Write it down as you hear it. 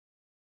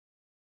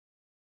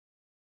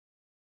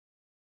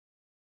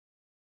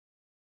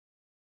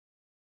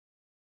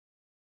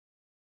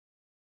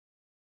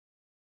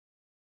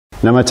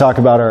And I'm going to talk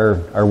about our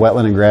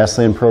wetland and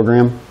grassland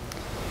program.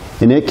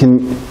 And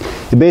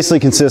it basically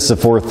consists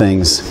of 4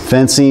 things: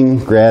 fencing,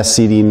 grass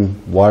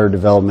seeding, water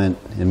development,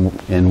 and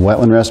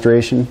wetland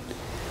restoration.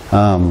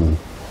 And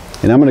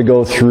I'm going to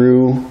go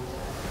through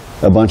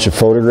a bunch of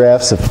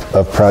photographs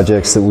of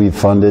projects that we've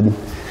funded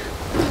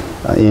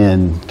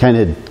and kind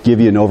of give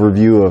you an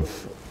overview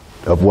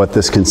of what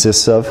this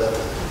consists of.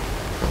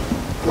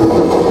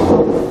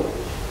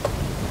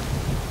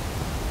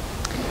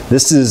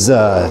 This is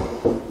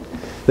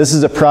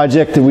a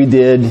project that we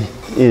did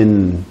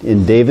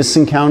in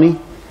Davison County.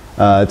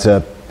 It's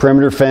a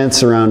perimeter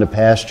fence around a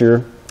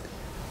pasture,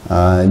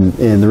 and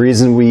the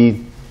reason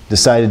we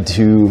decided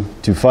to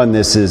fund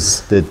this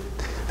is that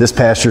this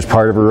pasture is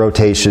part of a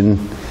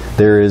rotation.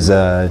 There is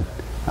they're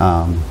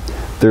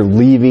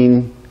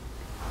leaving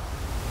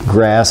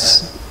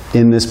grass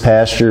in this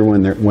pasture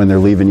when they're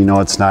leaving. You know,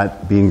 it's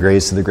not being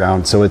grazed to the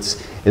ground, so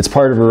it's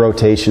part of a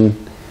rotation.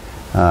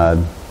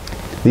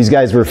 These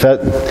guys were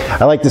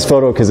I like this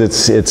photo because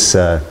it's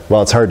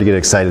hard to get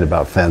excited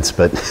about fence,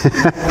 but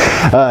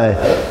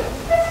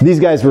these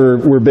guys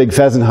were big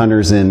pheasant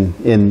hunters, and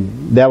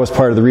that was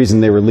part of the reason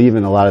they were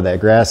leaving a lot of that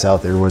grass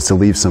out there, was to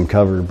leave some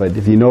cover. But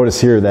if you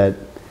notice here that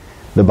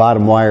the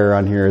bottom wire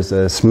on here is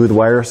a smooth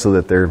wire so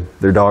that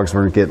their dogs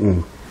weren't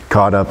getting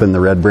caught up in the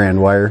red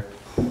brand wire.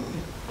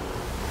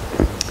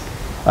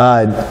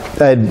 I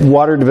had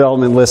water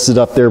development listed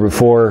up there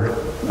before,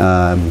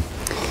 and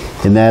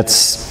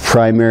that's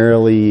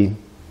primarily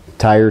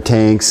tire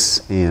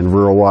tanks and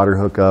rural water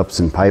hookups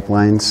and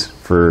pipelines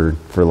for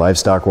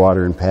livestock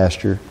water and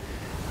pasture.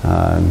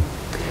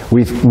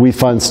 We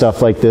fund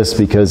stuff like this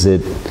because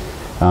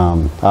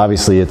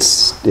obviously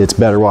it's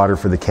better water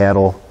for the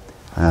cattle.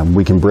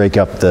 We can break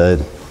up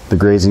the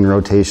grazing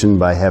rotation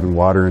by having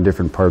water in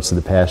different parts of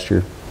the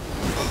pasture.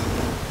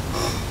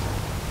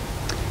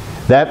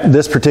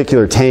 This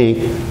particular tank,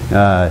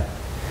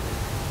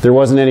 there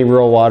wasn't any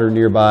rural water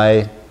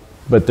nearby,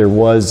 but there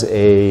was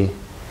a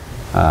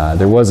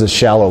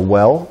shallow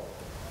well,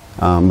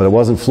 but it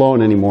wasn't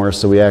flowing anymore,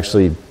 so we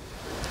actually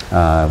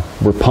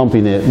we're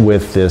pumping it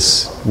with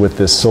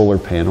this solar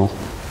panel.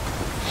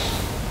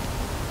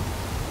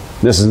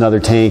 This is another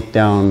tank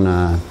down,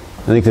 I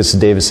think this is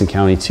Davison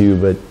County too,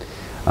 but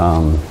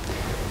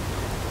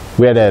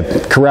we had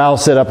a corral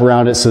set up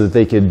around it so that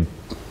they could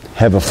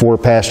have a 4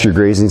 pasture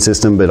grazing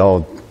system, but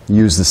all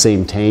use the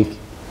same tank.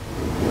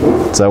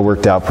 So that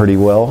worked out pretty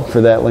well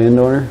for that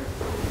landowner.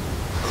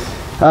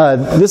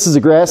 This is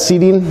a grass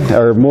seeding,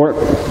 or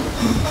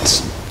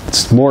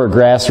it's more a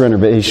grass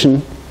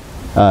renovation.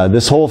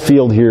 This whole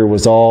field here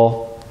was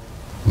all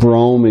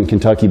brome and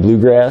Kentucky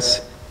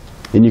bluegrass,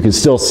 and you can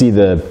still see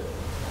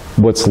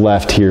what's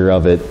left here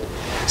of it.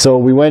 So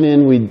we went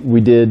in,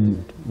 we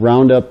did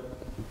Roundup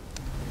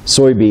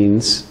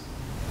soybeans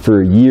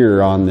for a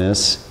year on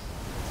this.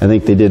 I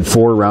think they did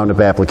 4 Roundup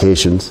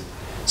applications.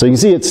 So you can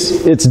see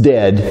it's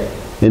dead,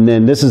 and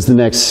then this is the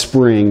next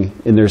spring,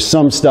 and there's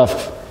some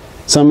stuff,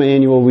 some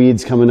annual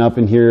weeds coming up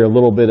in here, you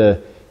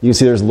can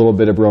see there's a little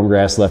bit of brome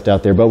grass left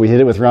out there, but we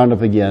hit it with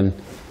Roundup again,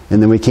 and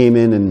then we came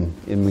in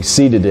and we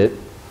seeded it.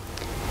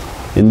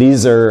 And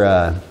these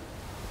are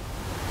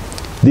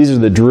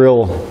the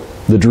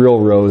drill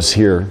rows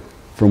here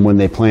from when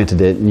they planted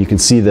it, and you can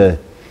see the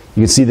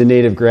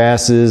native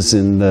grasses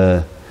and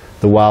the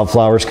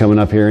wildflowers coming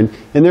up here,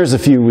 and there's a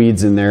few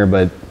weeds in there,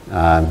 but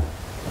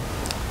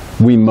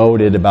we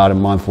mowed it about a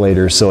month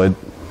later, so it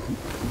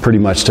pretty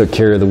much took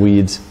care of the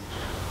weeds.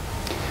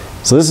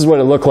 So this is what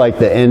it looked like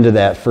the end of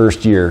that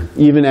first year.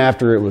 Even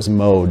after it was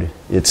mowed,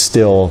 it's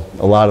still,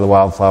 a lot of the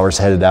wildflowers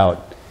headed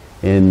out.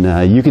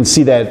 And you can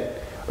see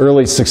that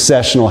early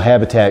successional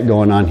habitat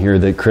going on here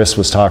that Chris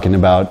was talking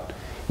about.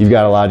 You've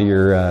got a lot of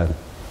your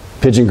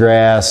pigeon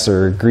grass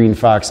or green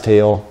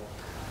foxtail,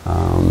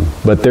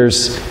 but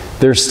there's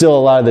still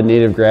a lot of the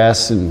native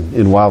grass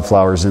and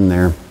wildflowers in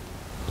there.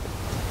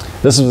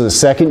 This was the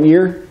second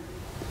year,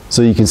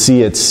 so you can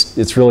see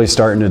it's really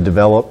starting to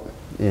develop,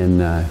 and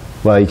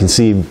well, you can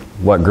see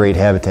what great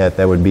habitat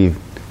that would be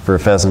for a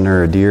pheasant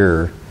or a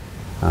deer,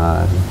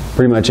 or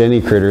pretty much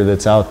any critter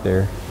that's out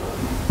there.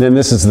 Then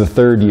this is the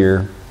third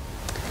year,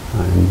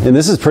 and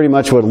this is pretty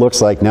much what it looks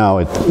like now.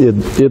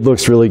 It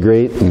looks really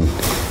great, and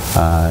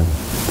a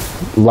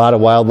lot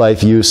of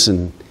wildlife use.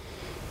 And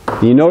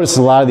you notice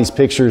a lot of these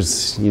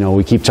pictures, you know,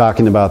 we keep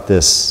talking about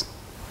this,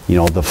 you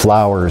know, the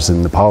flowers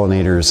and the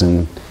pollinators,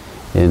 and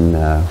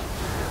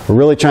we're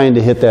really trying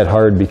to hit that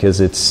hard because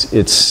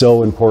it's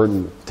so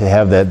important to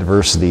have that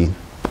diversity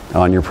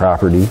on your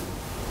property.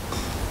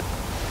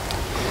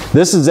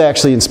 This is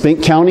actually in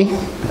Spink County.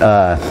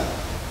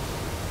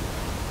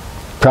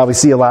 Probably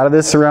see a lot of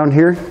this around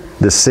here,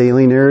 the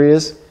saline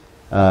areas.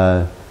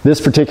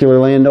 This particular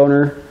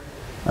landowner,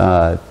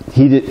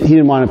 he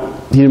didn't want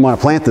to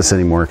plant this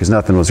anymore because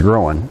nothing was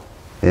growing,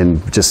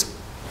 and just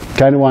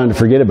kind of wanted to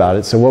forget about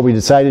it. So what we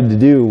decided to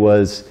do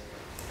was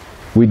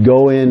we'd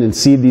go in and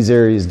seed these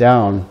areas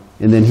down,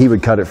 and then he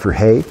would cut it for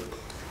hay,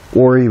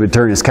 or he would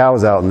turn his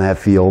cows out in that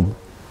field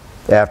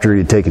after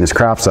he'd taken his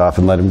crops off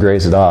and let them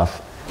graze it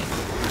off.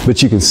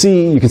 But you can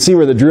see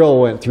where the drill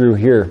went through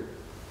here.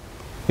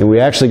 And we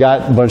actually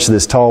got a bunch of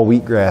this tall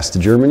wheatgrass to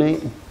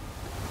germinate.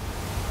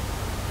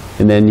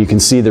 And then you can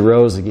see the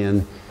rows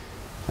again.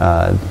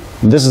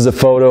 This is a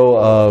photo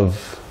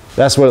of,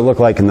 that's what it looked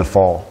like in the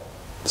fall.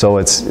 So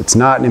it's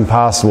not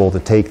impossible to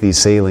take these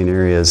saline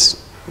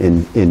areas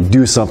and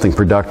do something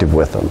productive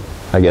with them,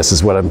 I guess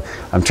is what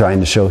I'm trying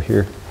to show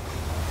here.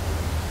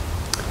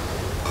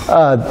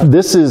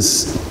 This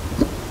is,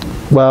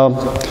 well,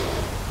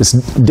 this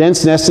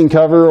dense nesting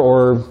cover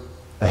or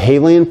a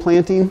hayland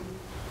planting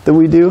that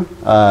we do.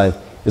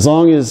 As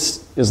long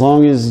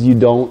as you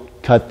don't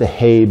cut the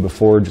hay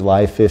before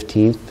July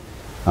 15th,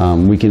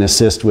 we can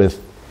assist with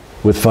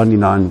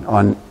funding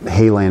on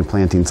hayland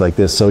plantings like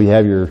this. So you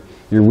have your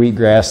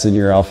wheatgrass and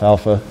your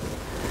alfalfa.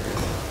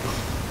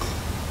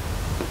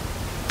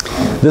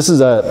 This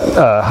is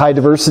a high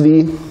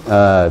diversity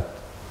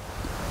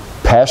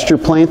pasture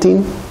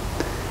planting.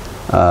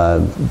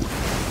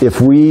 If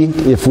we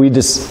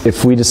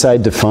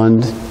decide to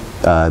fund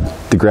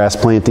the grass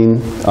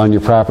planting on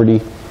your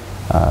property,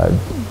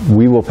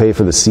 we will pay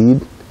for the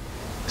seed.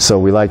 So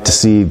we like to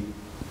see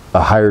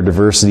a higher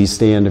diversity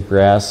stand of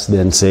grass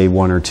than, say,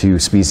 1 or 2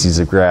 species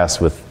of grass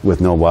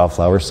with no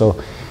wildflowers.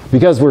 So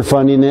because we're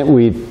funding it,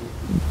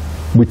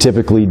 we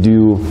typically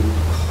do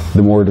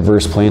the more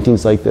diverse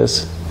plantings like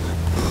this.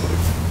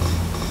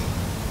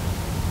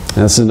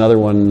 And this is another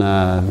one.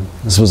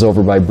 This was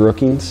over by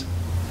Brookings.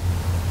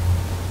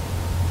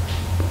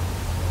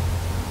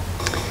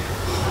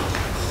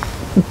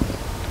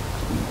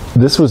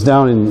 This was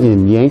down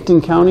in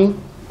Yankton County.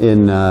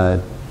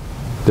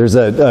 There's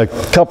a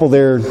couple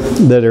there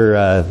that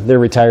are they're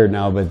retired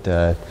now, but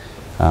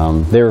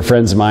they were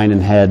friends of mine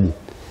and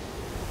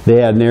they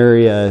had an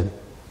area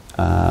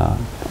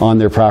on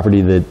their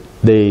property that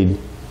they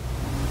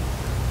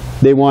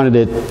wanted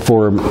it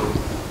for,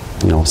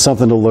 you know,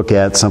 something to look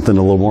at, something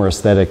a little more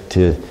aesthetic,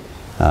 to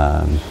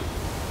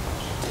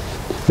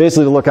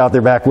basically to look out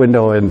their back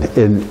window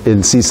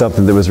and see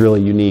something that was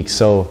really unique.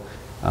 So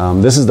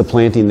this is the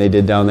planting they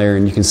did down there,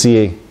 and you can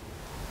see, you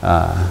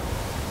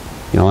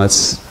know,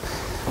 it's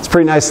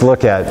pretty nice to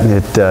look at.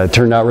 It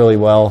turned out really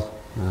well.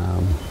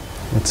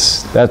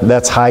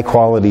 That's high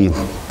quality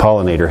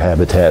pollinator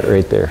habitat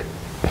right there.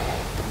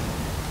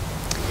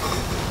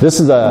 This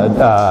is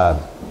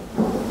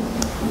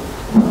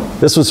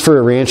this was for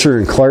a rancher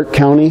in Clark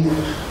County.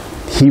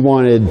 He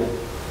wanted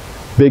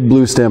big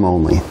blue stem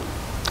only.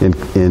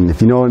 And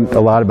if you know a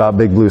lot about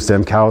big blue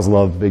stem, cows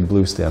love big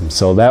blue stem.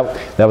 So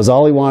that was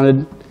all he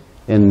wanted,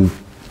 and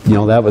you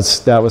know, that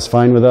was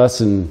fine with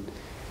us. And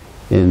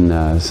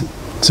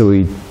so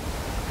we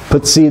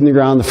put the seed in the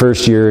ground the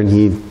first year, and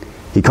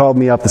he called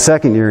me up the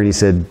second year and he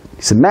said,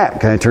 Matt,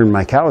 can I turn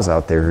my cows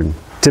out there? And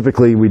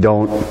typically we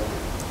don't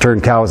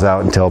turn cows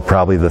out until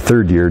probably the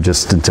third year,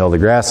 just until the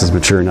grass is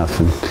mature enough.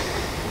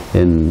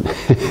 And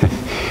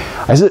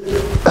I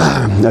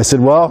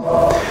said,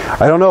 well,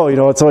 I don't know, you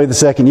know, it's only the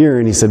second year.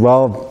 And he said,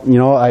 well, you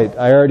know,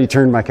 I already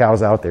turned my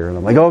cows out there. And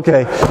I'm like,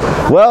 okay,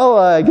 well,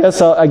 I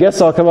guess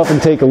I'll come up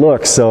and take a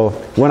look. So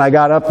when I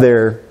got up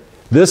there,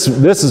 this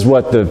is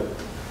what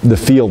the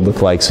field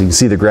looked like. So you can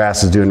see the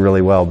grass is doing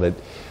really well, but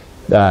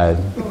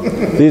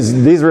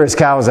these were his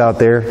cows out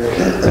there,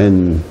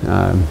 and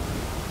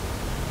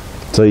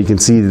so you can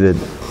see that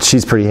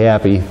she's pretty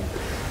happy.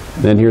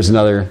 Then here's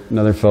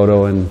another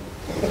photo, and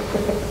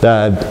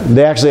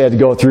they actually had to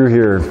go through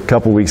here a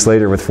couple weeks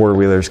later with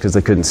four-wheelers because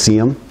they couldn't see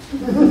them,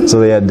 so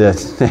they had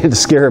to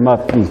scare them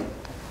up and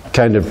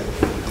kind of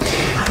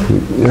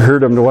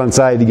herd them to one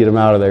side to get them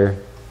out of there.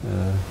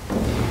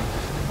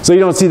 So you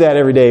don't see that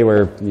every day,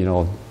 where, you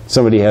know,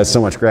 somebody has so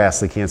much grass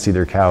they can't see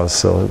their cows.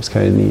 So it was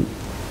kind of neat.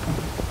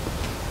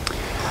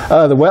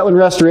 The wetland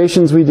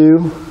restorations we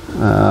do.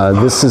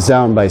 This is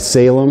down by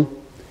Salem.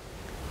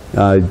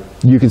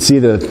 You can see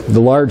the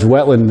large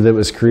wetland that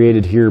was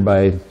created here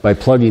by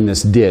plugging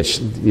this ditch.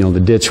 You know, the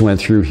ditch went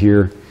through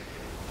here.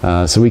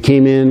 So we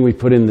came in, we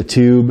put in the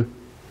tube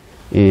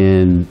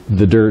and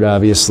the dirt,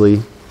 obviously.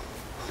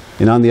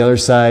 And on the other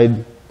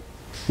side,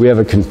 we have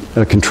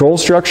a control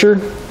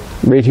structure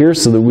right here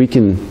so that we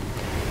can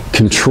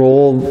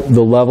control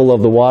the level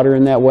of the water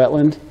in that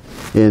wetland.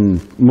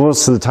 And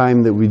most of the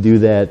time that we do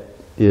that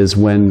is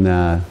when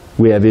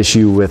we have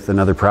issue with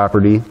another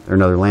property or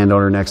another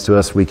landowner next to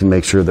us. We can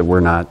make sure that we're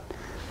not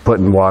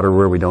putting water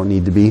where we don't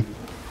need to be.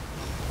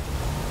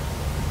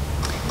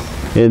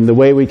 And the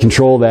way we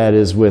control that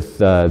is with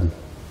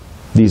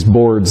these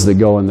boards that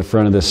go in the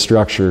front of this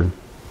structure.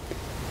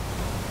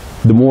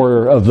 The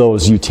more of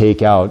those you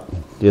take out,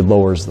 it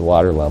lowers the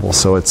water level.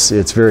 So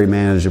it's very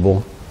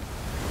manageable.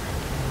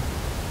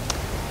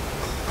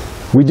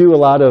 We do a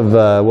lot of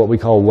what we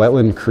call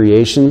Wetland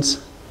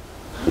Creations,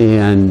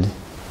 and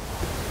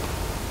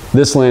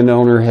this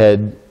landowner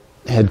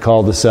had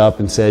called us up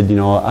and said, you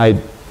know,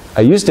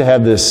 I used to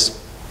have this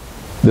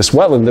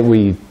wetland that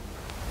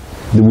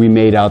we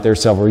made out there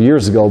several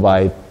years ago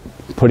by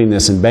putting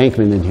this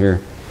embankment in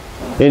here,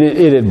 and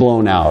it had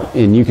blown out,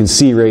 and you can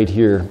see right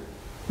here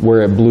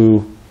where it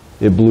blew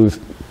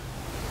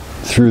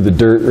through the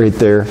dirt right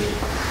there.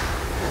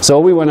 So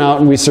we went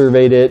out and we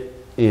surveyed it,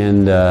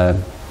 and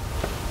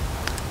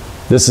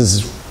this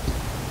is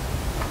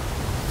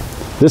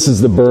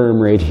the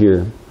berm right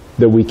here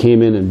that we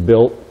came in and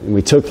built, and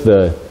we took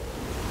the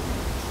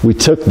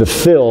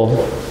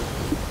fill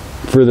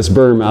for this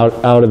berm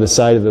out of the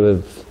side of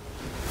the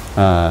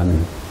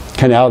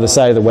kind of out of the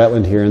side of the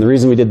wetland here. And the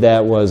reason we did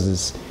that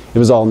was it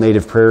was all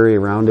native prairie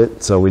around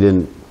it, so we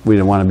didn't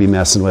want to be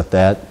messing with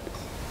that.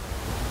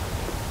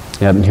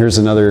 Yeah, and here's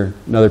another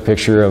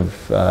picture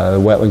of the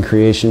Wetland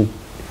Creation.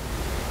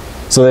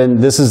 So then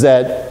this is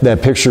that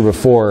picture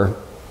before,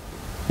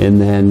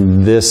 and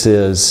then this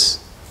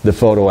is the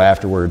photo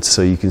afterwards.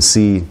 So you can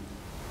see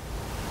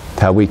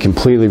how we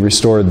completely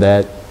restored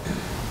that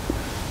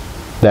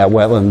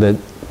wetland that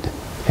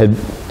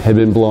had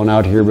been blown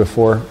out here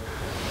before.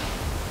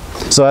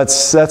 So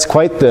that's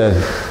quite the,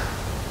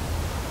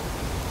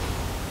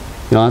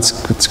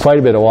 it's quite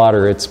a bit of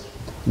water. It's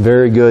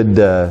very good.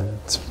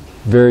 It's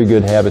very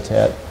good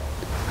habitat.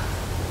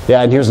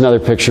 Yeah, and here's another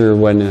picture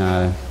when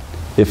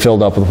it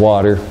filled up with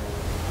water.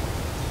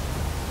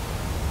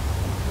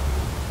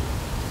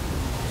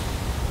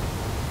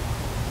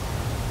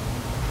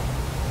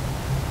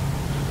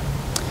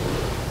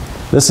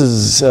 This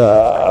is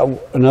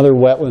another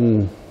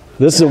wetland.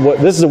 This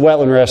is a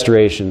wetland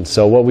restoration.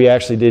 So what we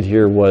actually did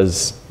here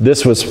was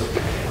this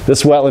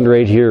wetland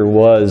right here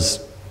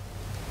was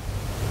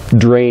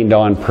drained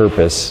on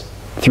purpose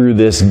through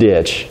this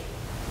ditch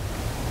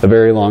a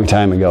very long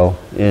time ago.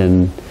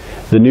 And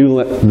the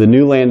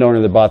new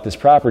landowner that bought this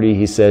property,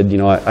 he said,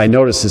 I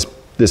noticed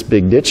this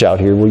big ditch out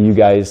here. Will you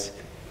guys,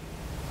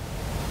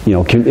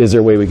 is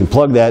there a way we can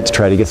plug that to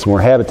try to get some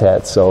more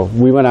habitat? So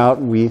we went out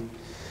and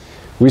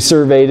we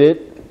surveyed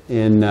it,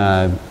 and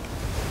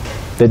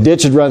the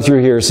ditch had run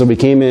through here. So we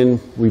came in,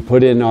 we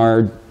put in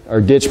our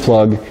ditch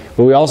plug,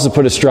 but we also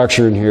put a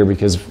structure in here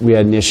because we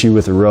had an issue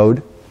with the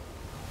road.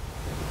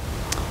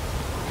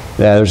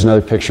 Yeah, there's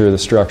another picture of the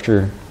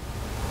structure.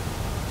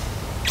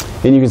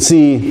 And you can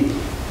see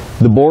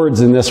the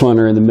boards in this one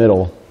are in the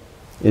middle.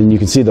 And you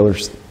can see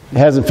it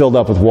hasn't filled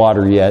up with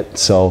water yet.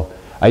 So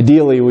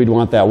ideally we'd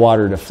want that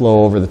water to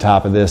flow over the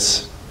top of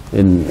this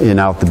and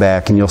out the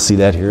back. And you'll see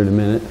that here in a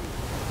minute.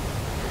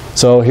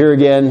 So here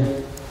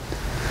again,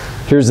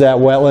 here's that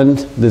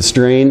wetland that's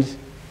drained.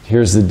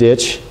 Here's the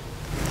ditch.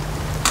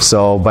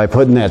 So by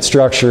putting that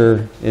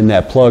structure and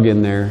that plug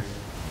in there,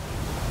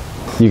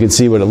 you can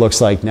see what it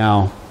looks like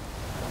now.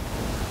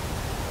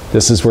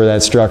 This is where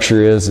that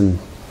structure is, and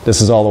this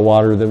is all the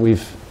water that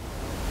we've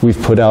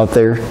put out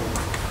there.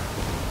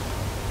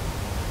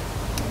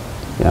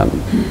 Yeah.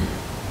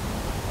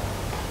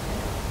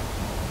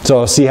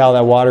 So see how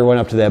that water went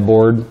up to that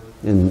board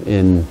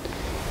and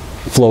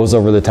flows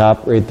over the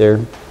top right there.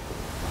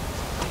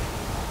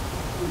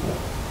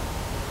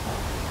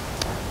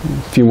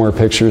 A few more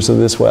pictures of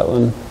this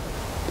wetland.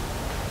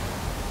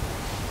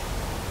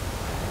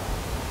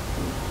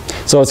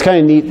 So it's kind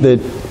of neat that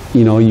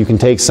you can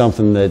take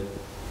something that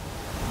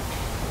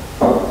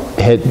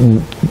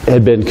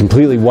had been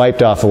completely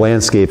wiped off the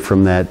landscape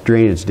from that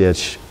drainage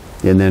ditch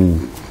and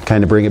then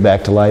kind of bring it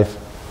back to life.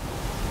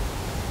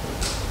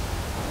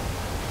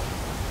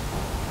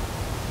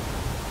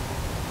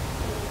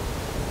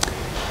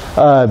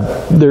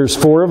 There's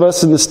 4 of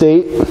us in the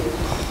state.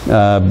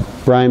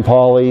 Brian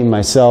Pauly,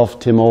 myself,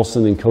 Tim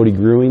Olson, and Cody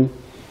Gruing.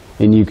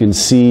 And you can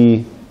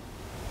see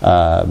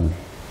kind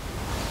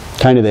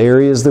of the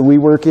areas that we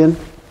work in.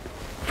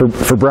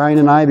 For Brian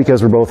and I,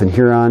 because we're both in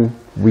Huron,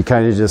 we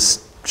kind of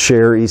just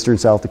share eastern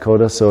South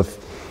Dakota. So if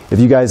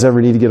you guys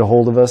ever need to get a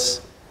hold of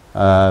us,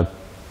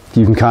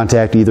 you can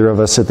contact either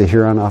of us at the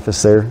Huron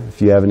office there if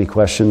you have any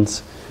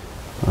questions.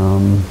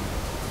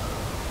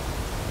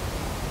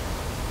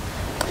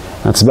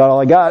 That's about all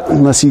I got,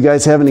 unless you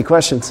guys have any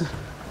questions.